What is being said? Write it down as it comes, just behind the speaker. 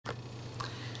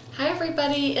Hi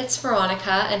everybody, it's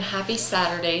Veronica and happy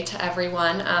Saturday to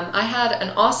everyone. I had an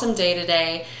awesome day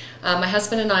today. My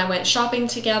husband and I went shopping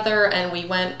together and we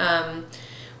went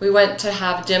to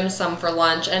have dim sum for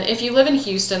lunch. And if you live in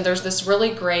Houston, there's this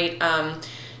really great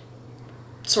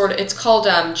it's called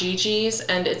Gigi's,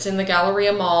 and it's in the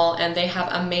Galleria Mall, and they have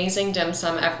amazing dim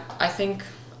sum. I think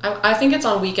it's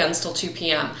on weekends till 2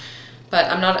 p.m. But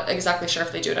I'm not exactly sure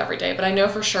if they do it every day, but I know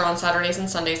for sure on Saturdays and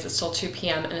Sundays it's till 2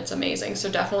 p.m. and it's amazing,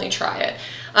 so definitely try it.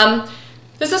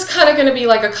 This is kind of going to be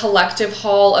like a collective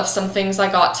haul of some things I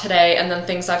got today and then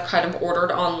things I've kind of ordered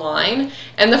online.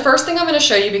 And the first thing I'm going to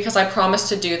show you, because I promised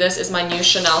to do this, is my new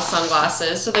Chanel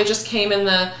sunglasses. So they just came in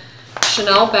the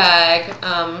Chanel bag,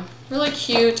 really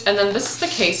cute, and then this is the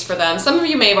case for them. Some of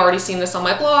you may have already seen this on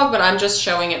my blog, but I'm just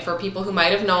showing it for people who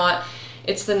might have not.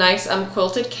 It's the nice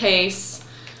quilted case.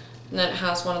 And then it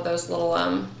has one of those little,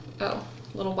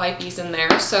 little wipies in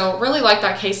there. So really like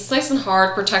that case. It's nice and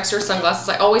hard, protects your sunglasses.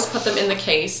 I always put them in the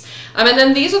case. And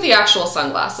then these are the actual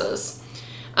sunglasses.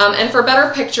 And for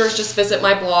better pictures, just visit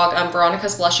my blog,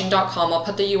 veronicasblushing.com. I'll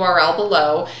put the URL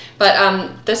below.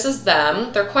 But this is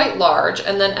them. They're quite large.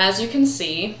 And then as you can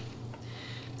see,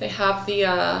 they have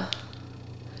the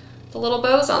little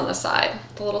bows on the side,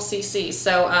 the little CC.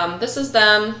 So this is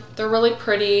them. They're really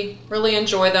pretty. Really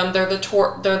enjoy them. They're the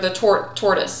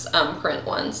tortoise print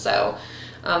ones. So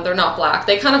they're not black.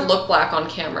 They kind of look black on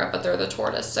camera, but they're the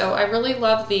tortoise. So I really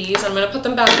love these. I'm going to put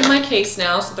them back in my case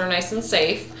now, so they're nice and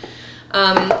safe.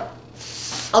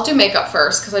 I'll do makeup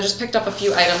first because I just picked up a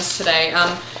few items today.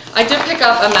 I did pick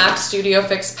up a MAC Studio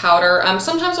Fix powder.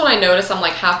 Sometimes when I notice I'm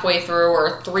like halfway through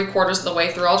or 3/4 of the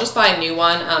way through, I'll just buy a new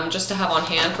one just to have on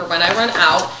hand for when I run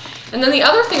out. And then the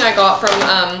other thing I got from,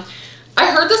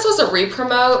 I heard this was a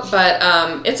re-promote, but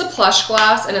it's a plush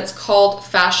glass and it's called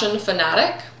Fashion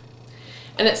Fanatic.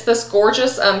 And it's this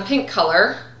gorgeous pink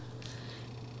color.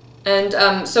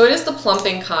 And so it is the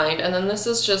plumping kind. And then this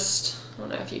is just, I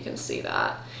don't know if you can see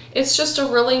that. It's just a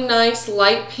really nice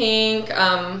light pink.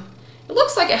 It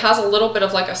looks like it has a little bit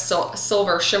of like a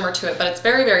silver shimmer to it, but it's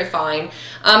very, very fine.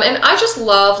 And I just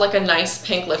love like a nice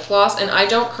pink lip gloss, and I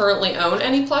don't currently own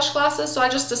any plush glasses, so I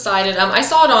just decided, I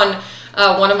saw it on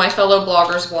one of my fellow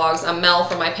bloggers' blogs, Mel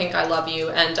from My Pink I Love You,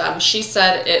 and she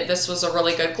said this was a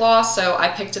really good gloss, so I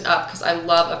picked it up because I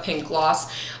love a pink gloss.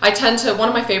 One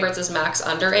of my favorites is MAC's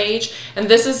Underage, and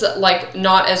this is like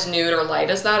not as nude or light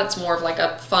as that. It's more of like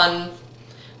a fun,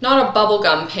 not a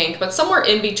bubblegum pink, but somewhere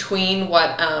in between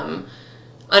what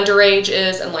Underage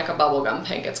is and like a bubblegum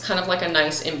pink. It's kind of like a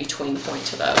nice in-between point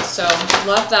to those. So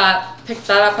love that. Picked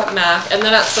that up at MAC. And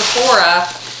then at Sephora,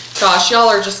 gosh, y'all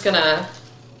are just gonna...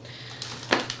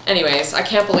 Anyways, I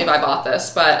can't believe I bought this,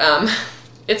 but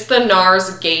it's the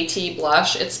NARS Gaiety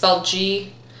blush. It's spelled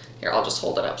G... Here, I'll just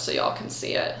hold it up so y'all can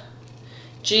see it.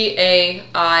 G-A-I-E-T-Y.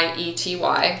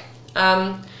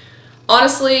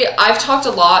 Honestly, I've talked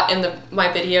a lot in my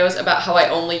videos about how I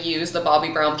only use the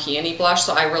Bobbi Brown Peony blush,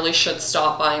 so I really should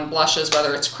stop buying blushes,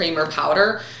 whether it's cream or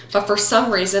powder. But for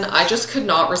some reason, I just could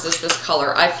not resist this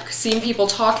color. I've seen people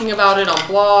talking about it on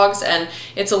blogs, and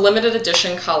it's a limited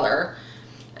edition color.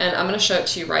 And I'm going to show it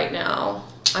to you right now.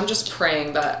 I'm just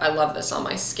praying that I love this on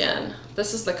my skin.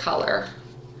 This is the color.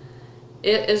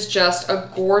 It is just a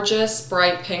gorgeous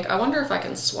bright pink. I wonder if I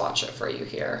can swatch it for you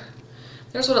here.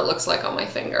 There's what it looks like on my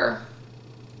finger.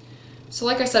 So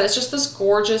like I said, it's just this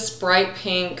gorgeous bright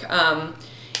pink. I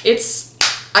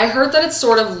heard that it's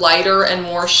sort of lighter and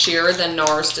more sheer than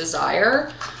NARS Desire.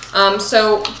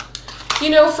 So, you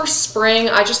know, for spring,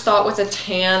 I just thought with a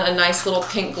tan, a nice little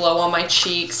pink glow on my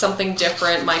cheek, something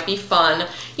different might be fun.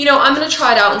 You know, I'm going to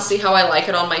try it out and see how I like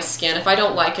it on my skin. If I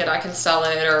don't like it, I can sell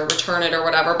it or return it or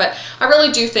whatever. But I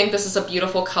really do think this is a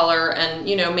beautiful color, and,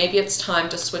 you know, maybe it's time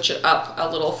to switch it up a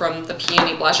little from the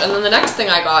Peony blush. And then the next thing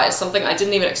I got is something I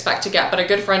didn't even expect to get, but a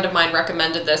good friend of mine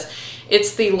recommended this.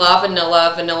 It's the La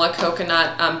Vanilla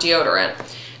Coconut deodorant.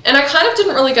 And I kind of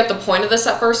didn't really get the point of this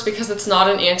at first because it's not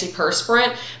an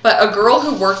antiperspirant, but a girl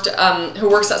who works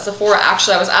at Sephora,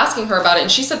 actually, I was asking her about it,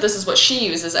 and she said this is what she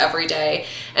uses every day,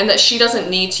 and that she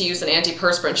doesn't need to use an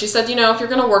antiperspirant. She said, you know, if you're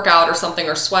going to work out or something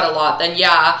or sweat a lot, then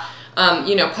yeah,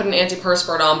 you know, put an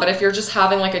antiperspirant on. But if you're just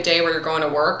having like a day where you're going to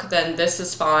work, then this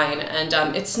is fine. And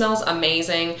it smells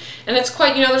amazing. And it's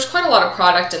quite, you know, there's quite a lot of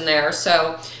product in there.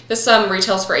 So this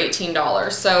retails for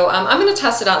 $18. So I'm going to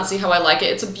test it out and see how I like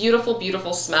it. It's a beautiful,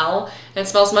 beautiful smell. And it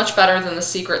smells much better than the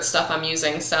Secret stuff I'm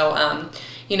using. So,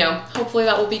 you know, hopefully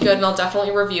that will be good, and I'll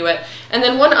definitely review it. And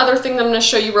then one other thing that I'm going to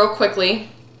show you real quickly.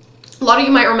 A lot of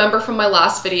you might remember from my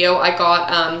last video, I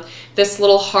got this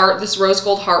little heart, this rose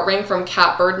gold heart ring from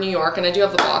Catbird, New York, and I do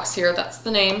have the box here. That's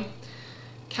the name,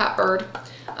 Catbird.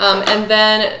 And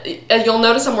then you'll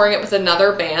notice I'm wearing it with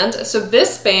another band. So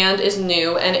this band is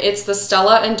new, and it's the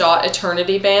Stella and Dot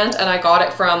Eternity band, and I got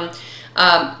it from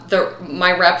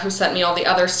my rep who sent me all the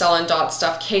other Stella and Dot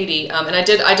stuff, Katie, and I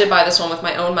did buy this one with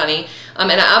my own money,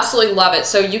 and I absolutely love it.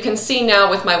 So you can see now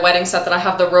with my wedding set that I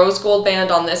have the rose gold band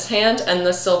on this hand and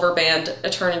the silver band,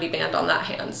 Eternity band on that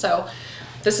hand. So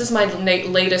this is my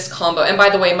latest combo. And by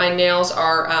the way, my nails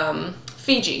are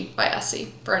Fiji by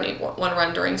Essie, for anyone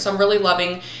wondering. So I'm really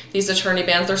loving these Eternity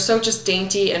bands. They're so just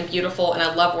dainty and beautiful, and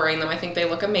I love wearing them. I think they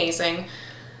look amazing.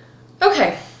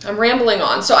 Okay, I'm rambling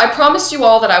on. So I promised you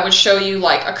all that I would show you,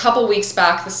 like, a couple weeks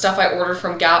back the stuff I ordered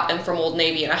from Gap and from Old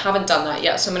Navy, and I haven't done that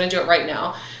yet, so I'm gonna do it right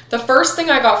now. The first thing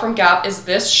I got from Gap is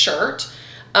this shirt.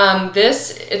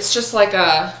 It's just like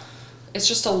it's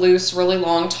just a loose, really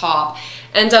long top.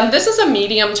 And this is a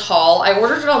medium tall. I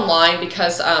ordered it online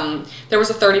because there was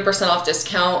a 30% off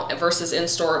discount versus in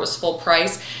store it was full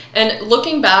price. And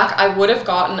looking back, I would have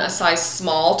gotten a size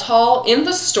small tall. In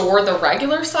the store, the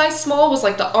regular size small was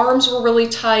like the arms were really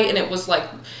tight, and it was like,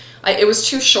 it was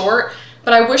too short.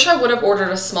 But I wish I would have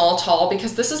ordered a small tall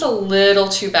because this is a little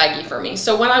too baggy for me.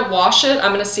 So when I wash it,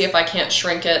 I'm gonna see if I can't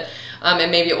shrink it,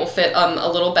 and maybe it will fit a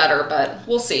little better, but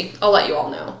we'll see. I'll let you all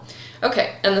know.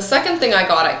 Okay, and the second thing I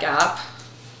got at Gap,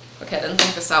 okay, I didn't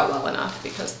think this out well enough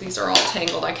because these are all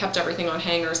tangled. I kept everything on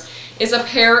hangers, is a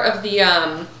pair of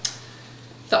the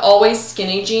Always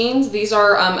Skinny jeans. These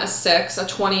are a 6, a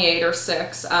 28 or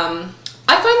 6.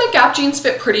 I find that Gap jeans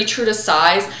fit pretty true to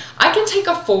size. I can take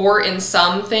a 4 in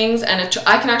some things, and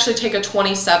I can actually take a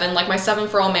 27, like my 7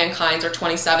 for All Mankind's are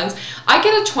 27s. I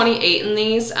get a 28 in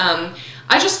these.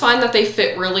 I just find that they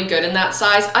fit really good in that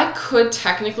size. I could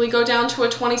technically go down to a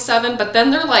 27, but then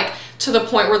they're like to the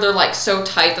point where they're like so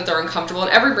tight that they're uncomfortable,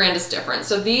 and every brand is different.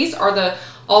 So these are the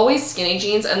Always Skinny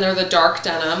jeans, and they're the dark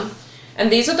denim, and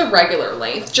these are the regular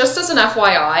length. Just as an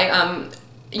FYI,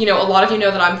 you know, a lot of you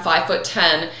know that I'm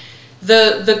 5'10".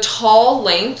 The tall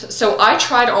length, so I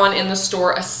tried on in the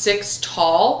store a 6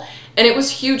 tall, and it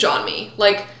was huge on me.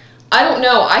 Like, I don't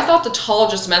know, I thought the tall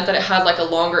just meant that it had like a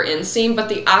longer inseam, but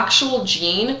the actual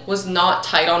jean was not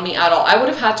tight on me at all. I would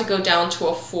have had to go down to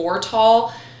a 4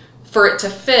 tall for it to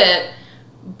fit,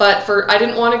 but I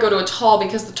didn't want to go to a tall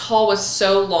because the tall was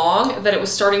so long that it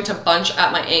was starting to bunch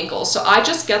at my ankles. So I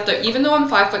just get even though I'm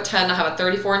 5'10", I have a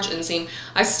 34-inch inseam,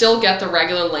 I still get the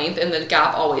regular length in the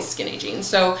Gap Always Skinny jeans.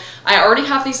 So I already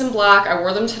have these in black. I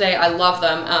wore them today. I love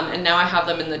them, and now I have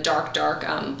them in the dark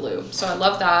blue. So I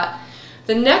love that.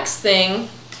 The next thing,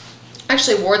 I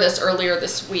actually wore this earlier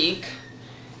this week,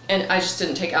 and I just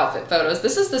didn't take outfit photos.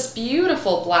 This is this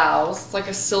beautiful blouse. It's like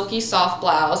a silky soft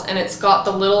blouse, and it's got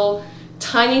the little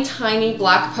tiny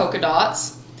black polka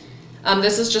dots.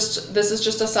 This is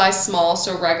just a size small,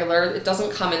 so regular. It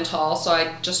doesn't come in tall, so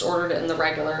I just ordered it in the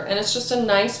regular. And it's just a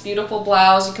nice, beautiful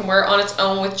blouse. You can wear it on its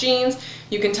own with jeans.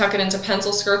 You can tuck it into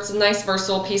pencil skirts. It's a nice,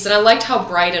 versatile piece. And I liked how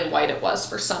bright and white it was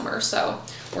for summer,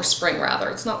 or spring rather.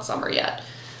 It's not summer yet.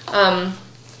 The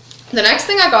next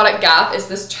thing I got at Gap is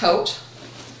this tote.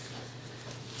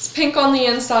 It's pink on the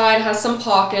inside, has some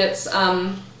pockets.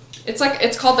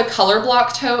 It's called the Color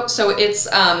Block tote. So it's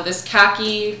this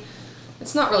khaki.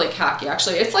 It's not really khaki,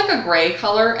 actually. It's like a gray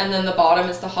color, and then the bottom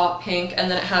is the hot pink,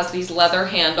 and then it has these leather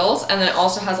handles, and then it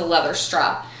also has a leather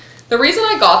strap. The reason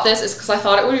I got this is because I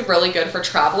thought it would be really good for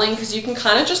traveling, because you can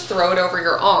kind of just throw it over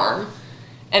your arm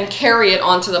and carry it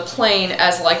onto the plane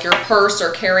as like your purse or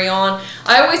carry-on.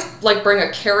 I always like bring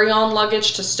a carry-on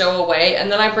luggage to stow away,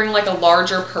 and then I bring like a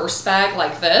larger purse bag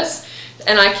like this,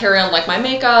 and I carry on like my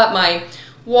makeup, my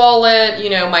wallet, you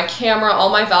know, my camera,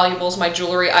 all my valuables, my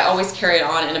jewelry. I always carry it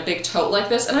on in a big tote like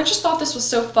this, and I just thought this was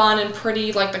so fun and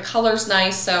pretty. Like, the color's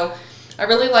nice, so I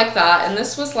really like that. And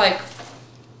this was like,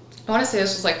 I want to say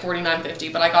this was like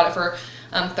 $49.50, but I got it for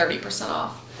 30%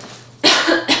 off.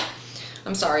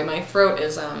 I'm sorry, my throat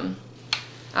is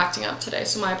acting up today,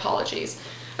 so my apologies.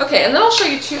 Okay, and then I'll show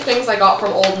you two things I got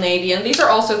from Old Navy, and these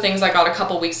are also things I got a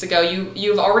couple weeks ago.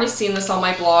 You've already seen this on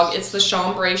my blog. It's the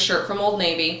chambray shirt from Old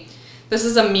Navy. This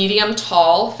is a medium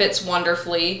tall, fits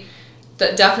wonderfully.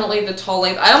 Definitely the tall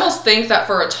length. I almost think that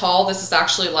for a tall, this is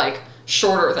actually like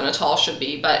shorter than a tall should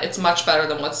be, but it's much better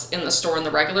than what's in the store in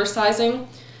the regular sizing.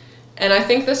 And I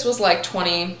think this was like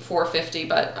 $24.50,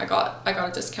 but I got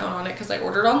a discount on it because I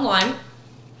ordered online.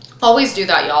 Always do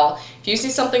that, y'all. If you see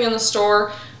something in the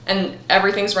store and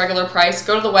everything's regular price,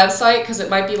 go to the website because it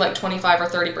might be like 25 or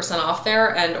 30% off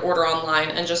there, and order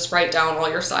online and just write down all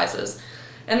your sizes.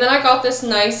 And then I got this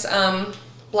nice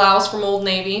blouse from Old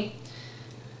Navy.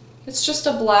 It's just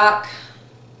a black,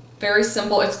 very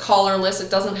simple. It's collarless. It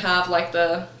doesn't have like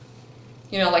the,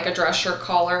 you know, like a dress shirt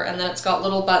collar. And then it's got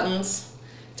little buttons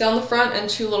down the front and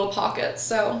 2 little pockets.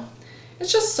 So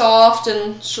it's just soft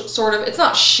and sort of, it's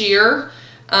not sheer.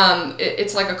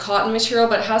 It's like a cotton material,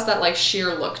 but it has that like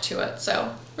sheer look to it.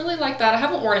 So really like that. I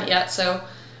haven't worn it yet, so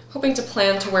hoping to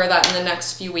plan to wear that in the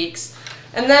next few weeks.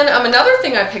 And then another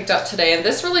thing I picked up today, and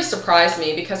this really surprised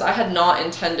me because I had not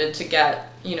intended to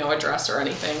get, you know, a dress or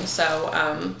anything. So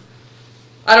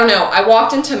I don't know. I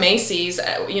walked into Macy's,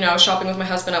 you know, shopping with my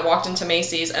husband. I walked into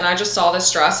Macy's and I just saw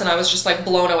this dress and I was just like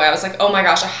blown away. I was like, oh my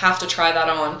gosh, I have to try that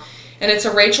on. And it's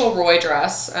a Rachel Roy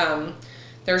dress.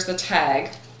 There's the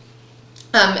tag.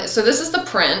 So this is the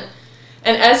print.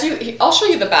 And as I'll show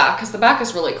you the back because the back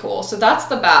is really cool. So that's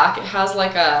the back. It has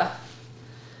like a,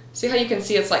 see how you can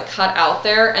see it's like cut out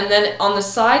there. And then on the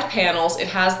side panels, it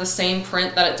has the same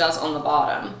print that it does on the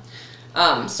bottom.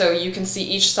 So you can see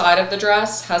each side of the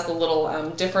dress has the little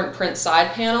different print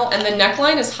side panel, and the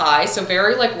neckline is high, so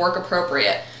very like work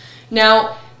appropriate.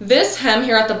 Now this hem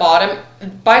here at the bottom,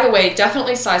 by the way,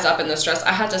 definitely size up in this dress.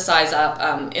 I had to size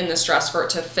up in this dress for it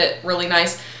to fit really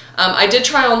nice. I did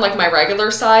try on like my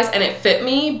regular size and it fit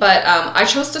me, but I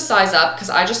chose to size up because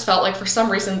I just felt like for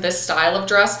some reason this style of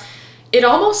dress, it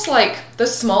almost like the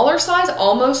smaller size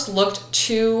almost looked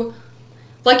too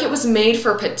like it was made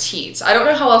for petites. I don't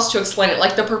know how else to explain it.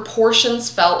 Like the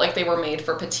proportions felt like they were made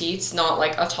for petites, not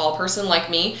like a tall person like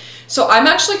me. So I'm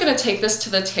actually gonna take this to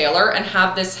the tailor and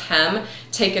have this hem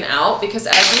taken out because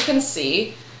as you can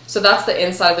see, so that's the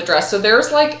inside of the dress. So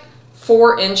there's like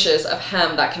 4 inches of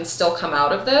hem that can still come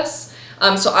out of this.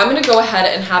 So I'm gonna go ahead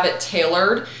and have it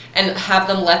tailored and have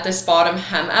them let this bottom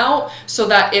hem out so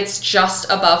that it's just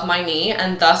above my knee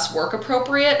and thus work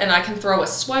appropriate, and I can throw a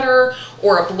sweater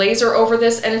or a blazer over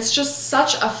this, and it's just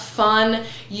such a fun,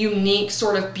 unique,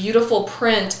 sort of beautiful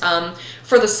print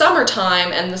for the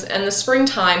summertime and the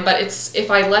springtime. But it's, if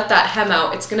I let that hem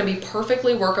out, it's going to be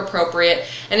perfectly work appropriate,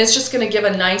 and it's just going to give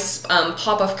a nice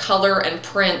pop of color and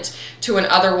print to an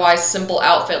otherwise simple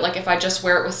outfit. Like if I just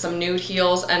wear it with some nude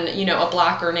heels and, you know, a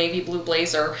black or navy blue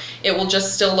blazer, it will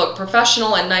just still look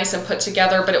professional and nice and put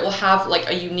together, but it will have like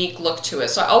a unique look to it.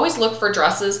 So I always look for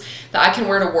dresses that I can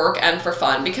wear to work and for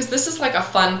fun, because this is like a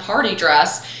fun party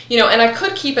dress, you know, and I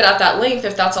could keep it at that length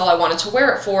if that's all I wanted to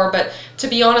wear it for. But to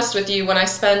be honest with you, when I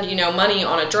spend, you know, money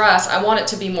on a dress, I want it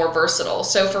to be more versatile.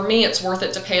 So for me, it's worth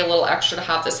it to pay a little extra to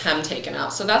have this hem taken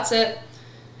out. So that's it.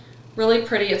 Really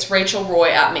pretty. It's Rachel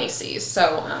Roy at Macy's.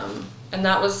 So, and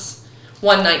that was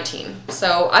 $119.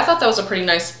 So I thought that was a pretty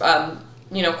nice,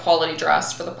 you know, quality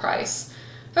dress for the price.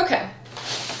 Okay.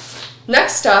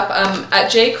 Next up,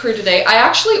 at J.Crew today, I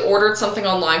actually ordered something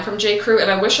online from J.Crew, and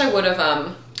I wish I would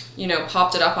have, you know,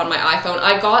 popped it up on my iPhone.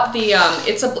 I got the,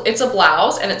 it's a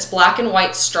blouse, and it's black and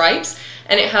white stripes,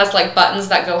 and it has like buttons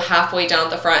that go halfway down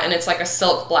the front, and it's like a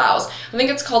silk blouse. I think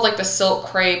it's called like the silk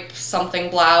crepe something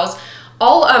blouse.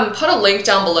 I'll put a link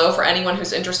down below for anyone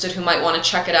who's interested who might want to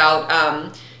check it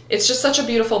out. It's just such a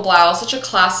beautiful blouse, such a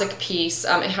classic piece.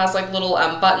 It has like little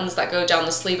buttons that go down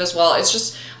the sleeve as well. It's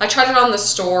just, I tried it on the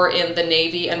store in the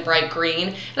navy and bright green,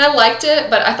 and I liked it,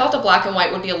 but I thought the black and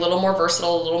white would be a little more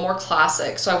versatile, a little more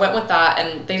classic. So I went with that,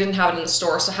 and they didn't have it in the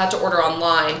store, so I had to order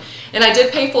online. And I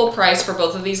did pay full price for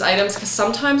both of these items, because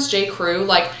sometimes J.Crew,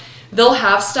 like, they'll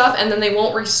have stuff and then they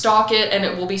won't restock it and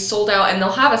it will be sold out, and they'll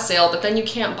have a sale, but then you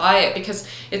can't buy it because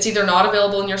it's either not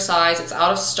available in your size, it's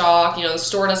out of stock, you know, the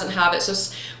store doesn't have it.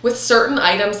 So with certain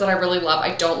items that I really love,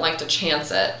 I don't like to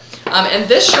chance it. And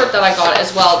this shirt that I got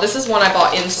as well, this is one I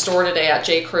bought in store today at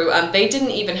J.Crew. They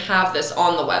didn't even have this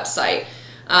on the website.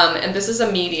 And this is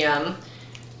a medium,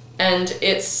 and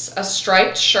it's a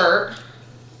striped shirt.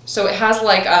 So it has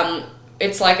like,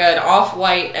 it's like an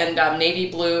off-white and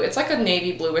navy blue. It's like a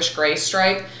navy bluish gray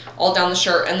stripe all down the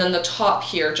shirt. And then the top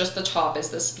here, just the top, is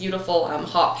this beautiful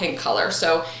hot pink color.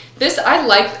 So this, I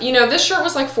like, you know, this shirt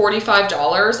was like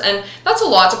 $45, and that's a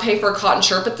lot to pay for a cotton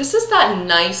shirt, but this is that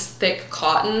nice thick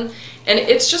cotton, and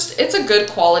it's just, it's a good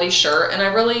quality shirt, and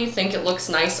I really think it looks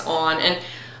nice on. And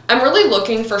I'm really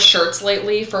looking for shirts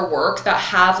lately for work that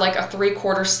have like a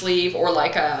 3/4 sleeve, or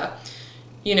like a,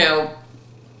 you know,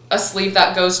 a sleeve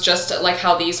that goes just like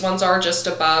how these ones are, just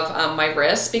above my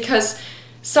wrist, because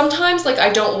sometimes like I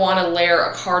don't want to layer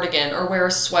a cardigan or wear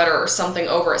a sweater or something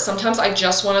over it. Sometimes I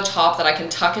just want a top that I can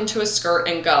tuck into a skirt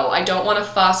and go. I don't want to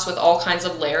fuss with all kinds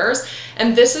of layers.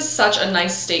 And this is such a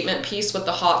nice statement piece with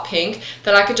the hot pink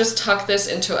that I could just tuck this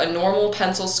into a normal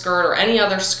pencil skirt or any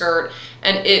other skirt,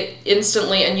 and it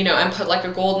instantly, and you know, and put like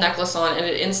a gold necklace on, and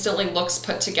it instantly looks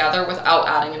put together without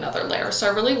adding another layer. So I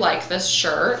really like this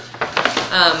shirt.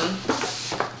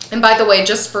 And by the way,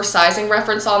 just for sizing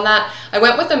reference on that, I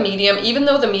went with a medium. Even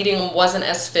though the medium wasn't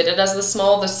as fitted as the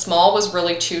small was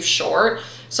really too short.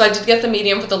 So I did get the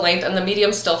medium for the length, and the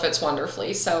medium still fits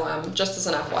wonderfully. So just as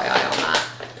an FYI on that.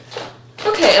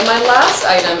 Okay, and my last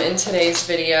item in today's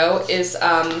video is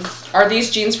are these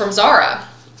jeans from Zara.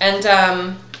 And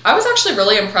I was actually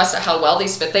really impressed at how well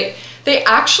these fit. They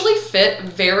actually fit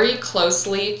very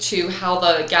closely to how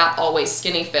the Gap Always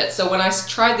Skinny fits. So when I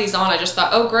tried these on, I just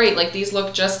thought, oh great, like these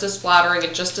look just as flattering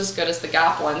and just as good as the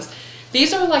Gap ones.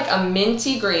 These are like a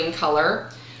minty green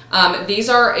color. These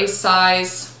are a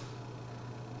size,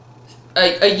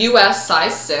 a US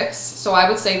size 6. So I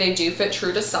would say they do fit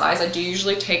true to size. I do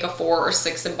usually take a 4 or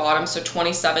 6 in bottom, so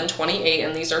 27, 28,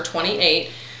 and these are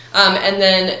 28. And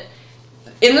then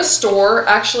in the store,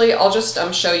 actually, I'll just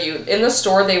show you. In the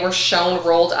store, they were shown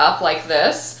rolled up like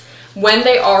this. When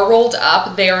they are rolled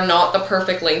up, they are not the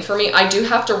perfect length for me. I do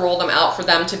have to roll them out for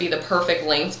them to be the perfect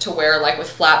length to wear like with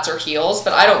flats or heels,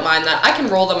 but I don't mind that. I can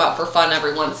roll them up for fun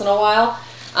every once in a while.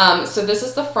 So this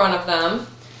is the front of them.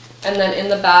 And then in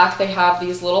the back, they have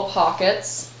these little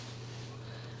pockets.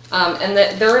 And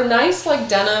they're a nice like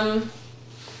denim.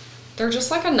 They're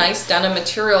just like a nice denim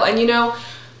material. And you know,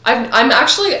 I'm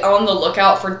actually on the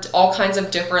lookout for all kinds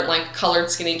of different like colored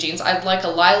skinny jeans. I'd like a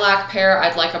lilac pair,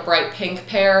 I'd like a bright pink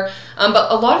pair,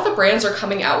 but a lot of the brands are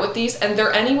coming out with these and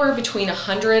they're anywhere between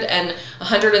 $100 and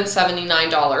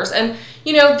 $179. And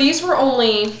you know, these were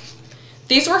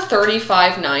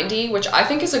 $35.90, which I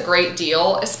think is a great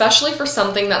deal, especially for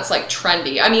something that's like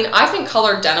trendy. I mean, I think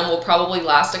colored denim will probably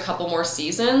last a couple more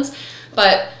seasons,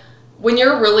 but when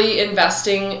you're really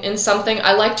investing in something,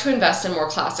 I like to invest in more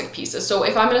classic pieces. So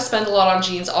if I'm going to spend a lot on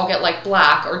jeans, I'll get like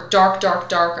black or dark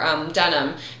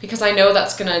denim, because I know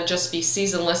that's going to just be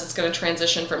seasonless. It's going to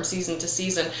transition from season to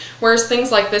season. Whereas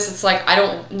things like this, it's like I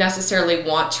don't necessarily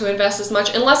want to invest as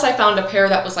much unless I found a pair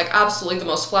that was like absolutely the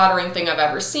most flattering thing I've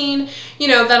ever seen. You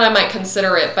know, then I might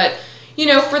consider it. But you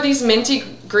know, for these minty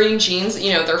green jeans,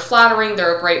 you know, they're flattering,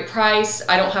 they're a great price.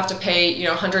 I don't have to pay, you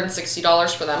know,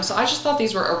 $160 for them. So I just thought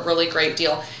these were a really great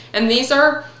deal. And these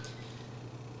are,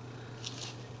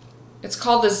 it's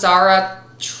called the Zara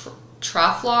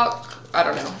Traflock. I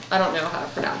don't know how to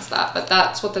pronounce that, but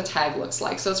that's what the tag looks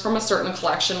like. So it's from a certain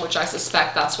collection, which I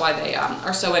suspect that's why they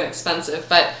are so inexpensive.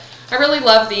 But I really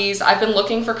love these. I've been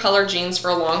looking for colored jeans for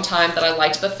a long time that I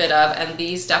liked the fit of, and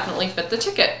these definitely fit the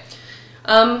ticket.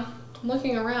 I'm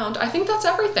looking around. I think that's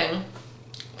everything.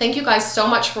 Thank you guys so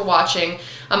much for watching.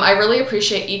 I really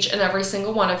appreciate each and every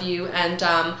single one of you, and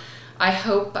I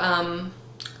hope I'll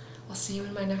see you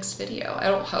in my next video. I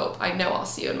don't hope. I know I'll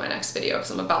see you in my next video because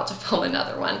I'm about to film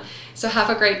another one. So have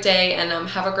a great day and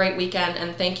have a great weekend,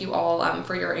 and thank you all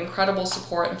for your incredible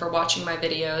support and for watching my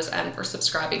videos and for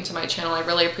subscribing to my channel. I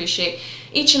really appreciate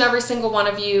each and every single one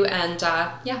of you, and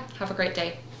yeah, have a great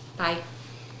day. Bye.